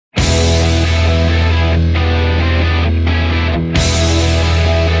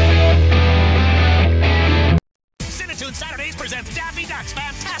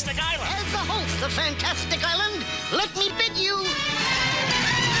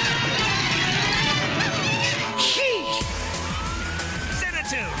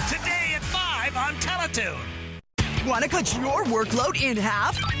Teletoon. Want to cut your workload in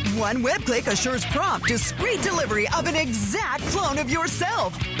half? One web click assures prompt, discreet delivery of an exact clone of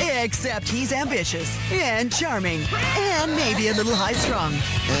yourself. Except he's ambitious and charming and maybe a little high-strung.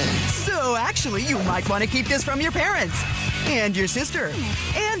 So actually, you might want to keep this from your parents and your sister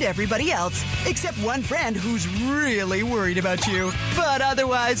and everybody else, except one friend who's really worried about you. But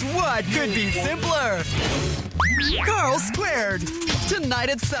otherwise, what could be simpler? Carl Squared, tonight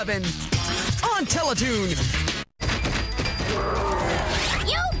at 7 on Teletoon.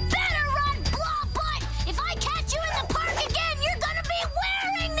 You better run, Blowbutt! If I catch you in the park again, you're gonna be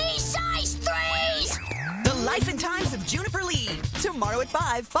wearing these size 3s! The Life and Times of Juniper Lee. Tomorrow at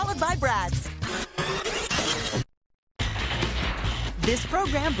 5, followed by Brad's. This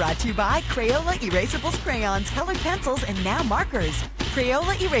program brought to you by Crayola Erasables crayons, colored pencils, and now markers.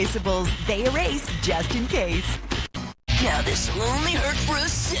 Crayola Erasables, they erase just in case. Now this'll only hurt for a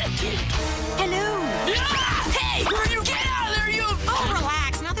second. Hello. Ah! Hey, you get out of there, you! Oh,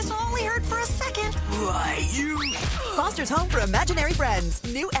 relax. Now this will only hurt for a second. Why, you... Foster's Home for Imaginary Friends.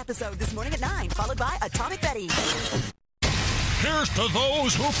 New episode this morning at 9, followed by Atomic Betty. Here's to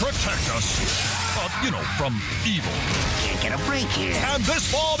those who protect us. From evil. Can't get a break here. And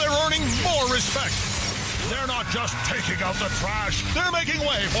this fall, they're earning more respect. They're not just taking out the trash. They're making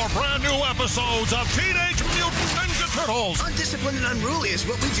way for brand new episodes of Teenage Mutant Ninja Turtles. Undisciplined and unruly is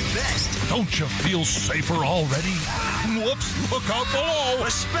what we do best. Don't you feel safer already? Whoops, look out below.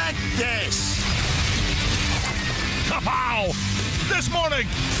 Respect this. Kapow! This morning,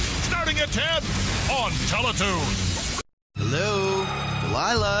 starting at 10 on Teletoon. Hello?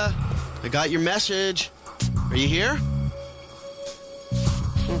 Delilah? I got your message. Are you here?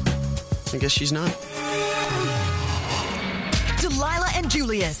 I guess she's not. Delilah and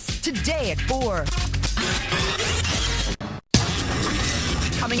Julius, today at 4.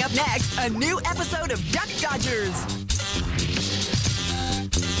 Coming up next, a new episode of Duck Dodgers.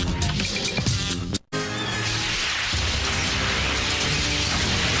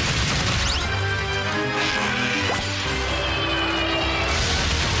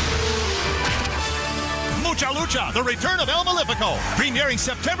 Mucha Lucha, the return of El Malefico, premiering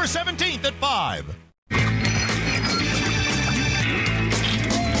September 17th at 5.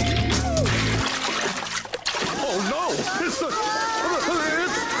 Oh no! It's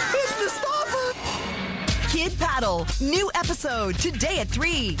the stopper! Kid Paddle, new episode today at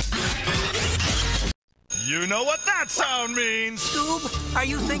 3. You know what that sound means. Scoob, are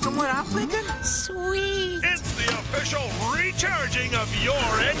you thinking what I'm thinking? Sweet. It's the official recharging of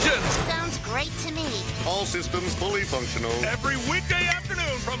your engines. Sounds great to me. All systems fully functional. Every weekday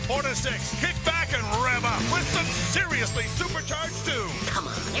afternoon from 4 to 6, kick back and rev up with some seriously supercharged tunes. Come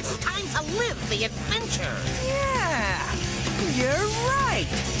on, it's time to live the adventure. Yeah, you're right.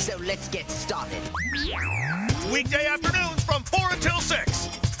 So let's get started. Weekday afternoons from 4 until 6.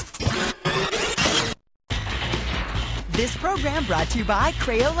 This program brought to you by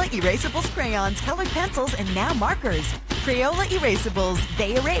Crayola Erasables crayons, colored pencils, and now markers. Crayola Erasables,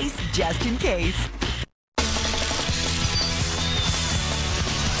 they erase just in case.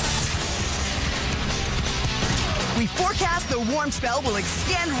 We forecast the warm spell will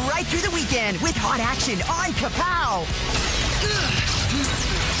extend right through the weekend with hot action on Kapow.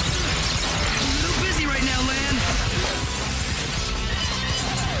 A little busy right now, Lan.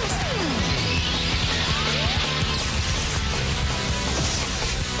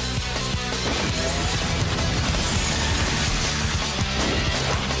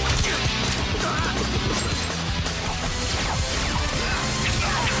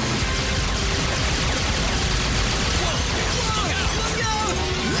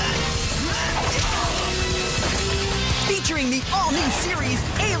 Featuring the all-new series,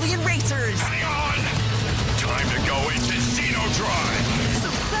 Alien Racers. Hang on! Time to go into Xeno Drive. So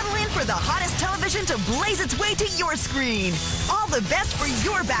settle in for the hottest television to blaze its way to your screen. All the best for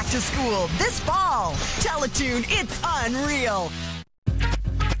your back to school this fall. Teletoon, it's unreal.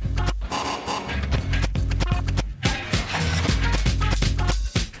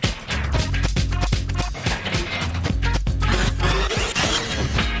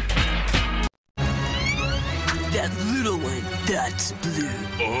 That little one, that's Blue.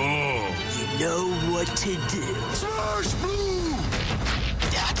 Oh. You know what to do. Smash Blue!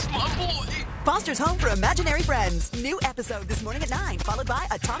 That's my boy. Foster's Home for Imaginary Friends. New episode this morning at 9, followed by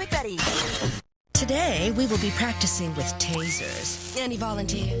Atomic Betty. Today, we will be practicing with tasers. Any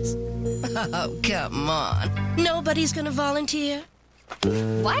volunteers? Oh, come on. Nobody's gonna volunteer?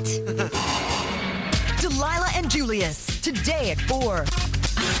 What? Delilah and Julius, today at 4.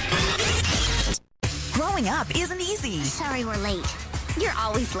 Growing up isn't easy. Sorry we're late. You're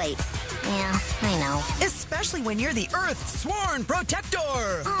always late. Yeah, I know. Especially when you're the Earth's sworn protector.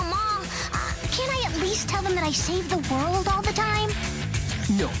 Oh, Mom, can't I at least tell them that I save the world all the time?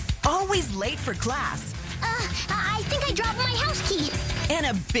 No. Always late for class. I think I dropped my house key. And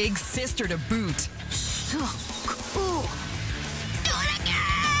a big sister to boot. Ooh. Do it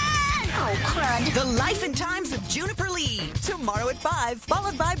again! Oh, crud. The Life and Times of Juniper Lee. Tomorrow at 5,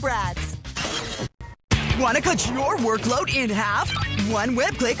 followed by Brad's. Want to cut your workload in half? One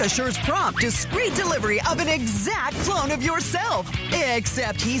web click assures prompt, discreet delivery of an exact clone of yourself.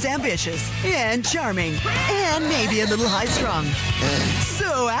 Except he's ambitious and charming and maybe a little high-strung.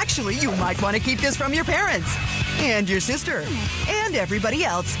 So actually, you might want to keep this from your parents and your sister and everybody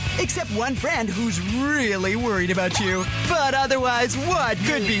else, except one friend who's really worried about you. But otherwise, what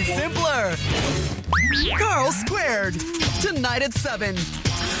could be simpler? Carl Squared, tonight at 7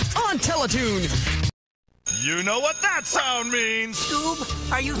 on Teletoon. You know what that sound means.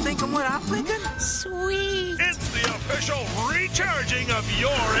 Scoob, are you thinking what I'm thinking? Sweet. It's the official recharging of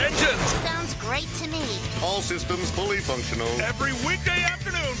your engines. Sounds great to me. All systems fully functional. Every weekday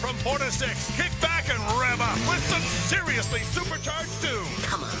afternoon from 4 to 6, kick back and rev up with some seriously supercharged tunes.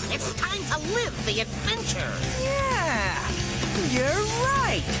 Come on, it's time to live the adventure. Yeah, you're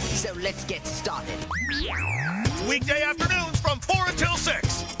right. So let's get started. Weekday afternoons from 4 until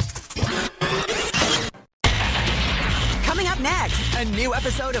 6. Coming up next, a new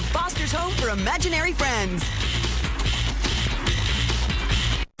episode of Foster's Home for Imaginary Friends.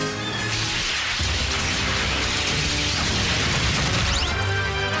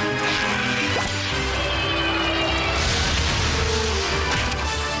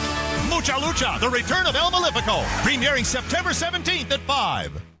 Mucha Lucha, The Return of El Malefico, premiering September 17th at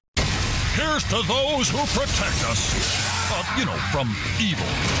 5. Here's to those who protect us. From evil.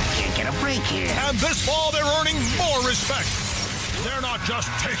 Can't get a break here. And this fall, they're earning more respect. They're not just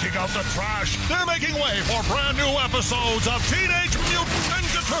taking out the trash. They're making way for brand new episodes of Teenage Mutant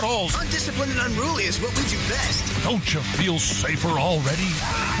Ninja Turtles. Undisciplined and unruly is what we do best. Don't you feel safer already?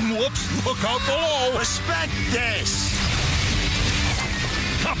 Whoops, look out below. Respect this.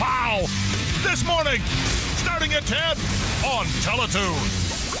 Kapow! This morning, starting at 10 on Teletoon.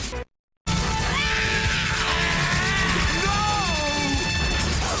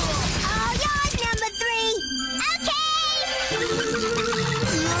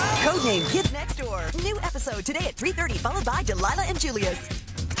 Codename Kids Next Door. New episode today at 3:30, followed by Delilah and Julius.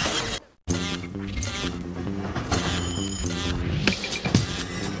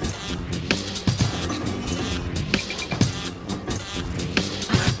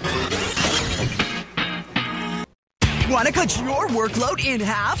 Want to cut your workload in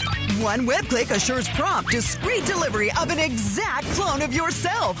half? One web click assures prompt, discreet delivery of an exact clone of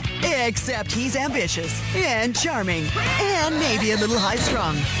yourself. Except he's ambitious and charming and maybe a little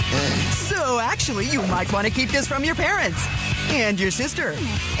high-strung. So actually, you might want to keep this from your parents and your sister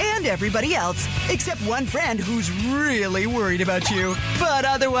and everybody else, except one friend who's really worried about you. But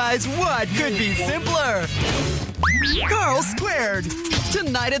otherwise, what could be simpler? Carl Squared,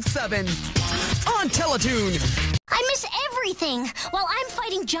 tonight at 7 on Teletoon. I miss everything. While I'm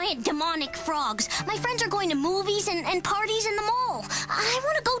fighting giant demonic frogs, my friends are going to movies and parties in the mall. I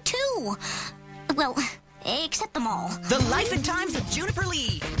want to go too. Well, except the mall. The Life and Times of Juniper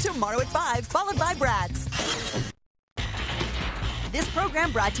Lee. Tomorrow at 5, followed by Brad's. This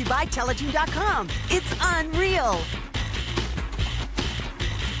program brought to you by Teletoon.com. It's unreal.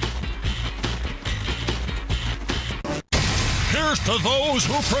 Here's to those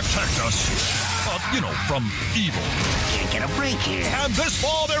who protect us. From evil. Can't get a break here. And this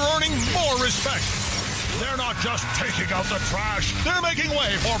fall, they're earning more respect. They're not just taking out the trash. They're making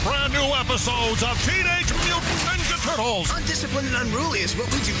way for brand new episodes of Teenage Mutant Ninja Turtles. Undisciplined and unruly is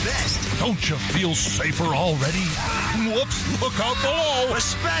what we do best. Don't you feel safer already? Whoops, look out below.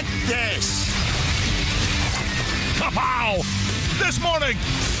 Respect this. Kapow! This morning,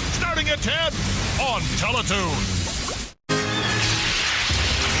 starting at 10 on Teletoon.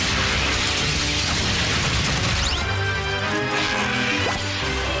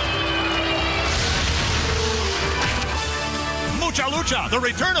 Mucha Lucha, The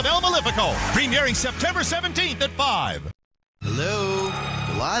Return of El Malefico, premiering September 17th at 5. Hello?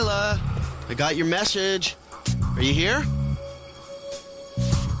 Delilah? I got your message. Are you here?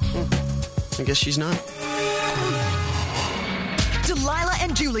 I guess she's not. Delilah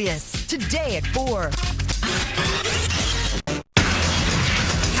and Julius, today at 4.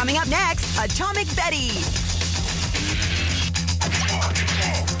 Coming up next, Atomic Betty.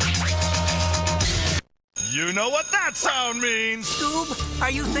 You know what that sound means. Scoob, are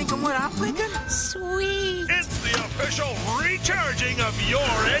you thinking what I'm thinking? Sweet. It's the official recharging of your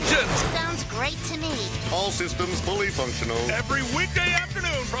engines. Sounds great to me. All systems fully functional. Every weekday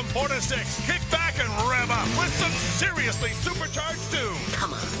afternoon from 4 to 6, kick back and rev up with some seriously supercharged tunes.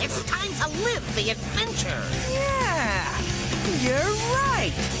 Come on, it's time to live the adventure. Yeah, you're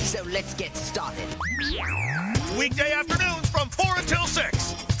right. So let's get started. Weekday afternoons from 4 until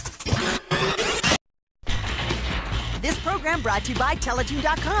 6. This program brought to you by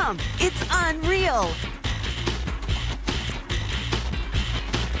Teletoon.com. It's unreal.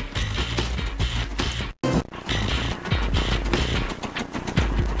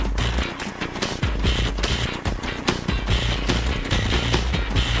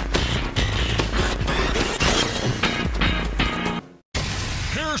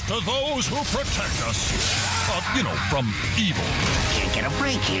 Here's to those who protect us. From evil. Can't get a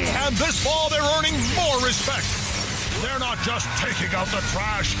break here. And this fall, they're earning more respect. They're not just taking out the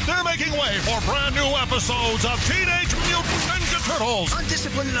trash. They're making way for brand new episodes of Teenage Mutant Ninja Turtles.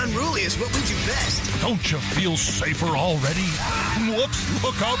 Undisciplined and unruly is what we do best. Don't you feel safer already? Whoops,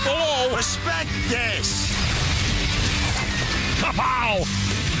 look out below. Respect this. Kapow!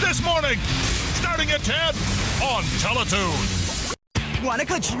 This morning, starting at 10 on Teletoon. Want to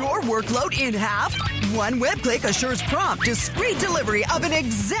cut your workload in half? One web click assures prompt, discreet delivery of an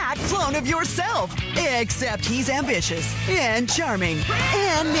exact clone of yourself. Except he's ambitious and charming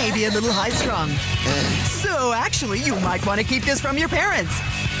and maybe a little high-strung. So actually, you might want to keep this from your parents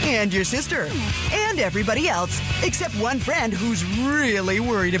and your sister and everybody else, except one friend who's really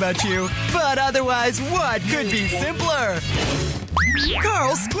worried about you. But otherwise, what could be simpler?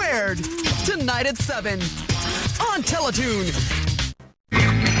 Carl Squared, tonight at 7 on Teletoon.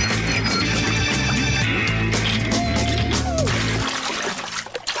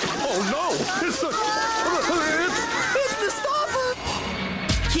 It's the stopper.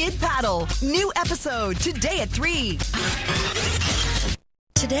 Kid Paddle, new episode today at 3.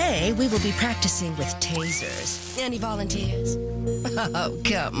 Today, we will be practicing with tasers. Any volunteers? Oh,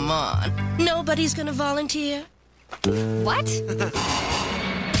 come on. Nobody's gonna volunteer? What?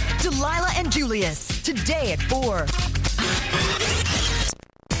 Delilah and Julius, today at 4.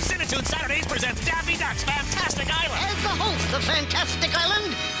 Teletoon Saturdays presents Daffy Duck's Fantastic Island. As the host of Fantastic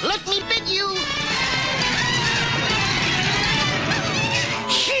Island, let me bid you...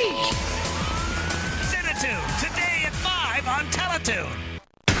 Sheesh! Teletoon, today at 5 on Teletoon.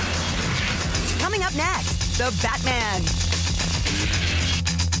 Coming up next, the Batman.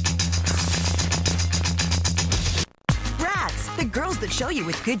 Rats, the girls that show you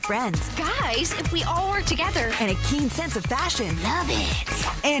with good friends. Guys, if we all work together. And a keen sense of fashion. Love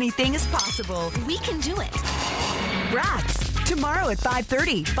it. Anything is possible. We can do it. Rats, tomorrow at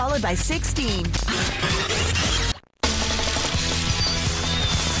 5:30, followed by 16.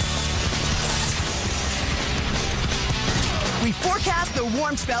 We forecast the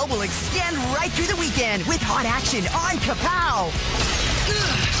warm spell will extend right through the weekend with hot action on Kapow.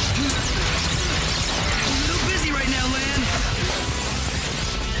 A little busy right now, Lan.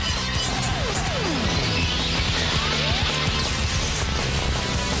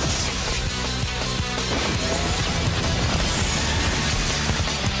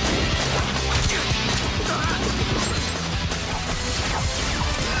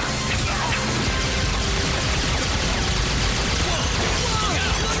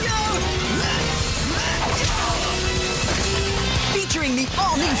 Featuring the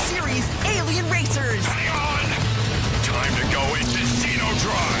all-new series, Alien Racers. Time to go into Xeno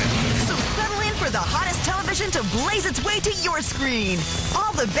Drive. So settle in for the hottest television to blaze its way to your screen.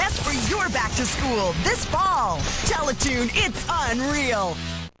 All the best for your back to school this fall. Teletoon, it's unreal.